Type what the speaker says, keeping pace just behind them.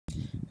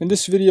In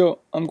this video,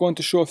 I'm going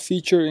to show a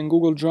feature in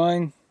Google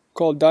Drawing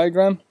called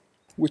Diagram,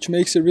 which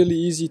makes it really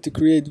easy to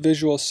create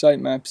visual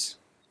sitemaps.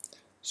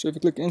 So if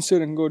you click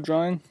Insert and go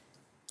Drawing,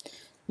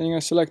 then you're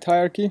going to select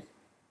Hierarchy,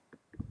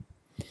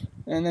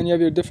 and then you have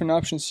your different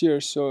options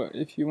here. So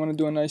if you want to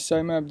do a nice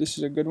sitemap, this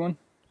is a good one,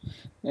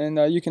 and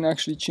you can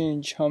actually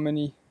change how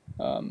many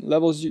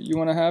levels you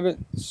want to have it.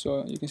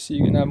 So you can see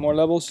you can have more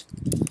levels,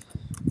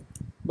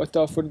 but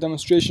for the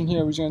demonstration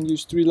here, we're going to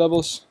use 3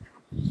 levels.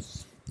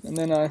 And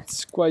then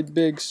it's quite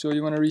big, so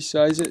you want to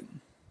resize it.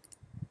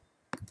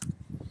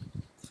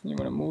 You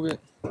want to move it.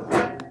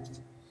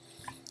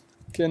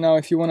 Okay, now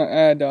if you want to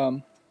add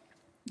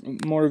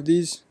more of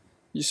these,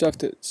 you just have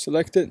to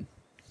select it,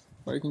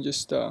 or you can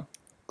just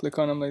click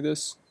on them like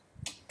this.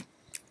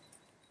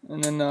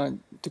 And then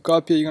to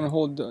copy it, you're going to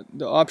hold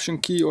the Option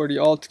key or the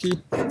Alt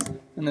key,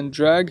 and then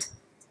drag.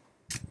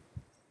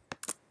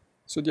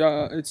 So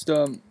it's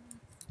the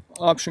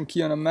Option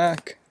key on a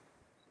Mac.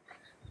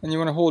 And you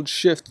want to hold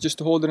Shift just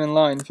to hold it in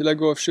line. If you let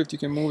go of Shift, you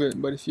can move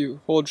it, but if you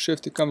hold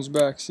Shift, it comes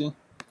back, see?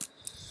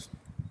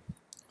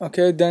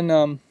 Okay, then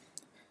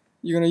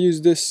you're going to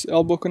use this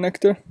elbow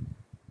connector.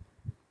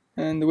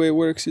 And the way it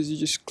works is you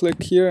just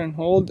click here and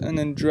hold, and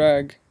then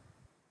drag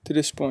to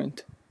this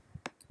point.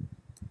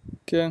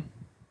 Okay,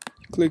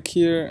 click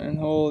here and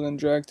hold and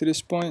drag to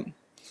this point,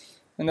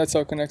 and that's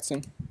how it connects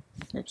them.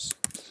 Oops.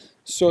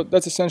 So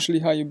that's essentially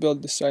how you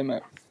build the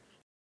sitemap.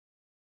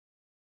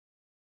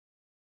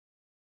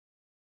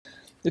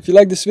 If you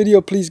like this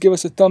video, please give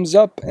us a thumbs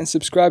up and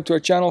subscribe to our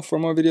channel for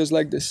more videos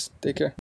like this. Take care.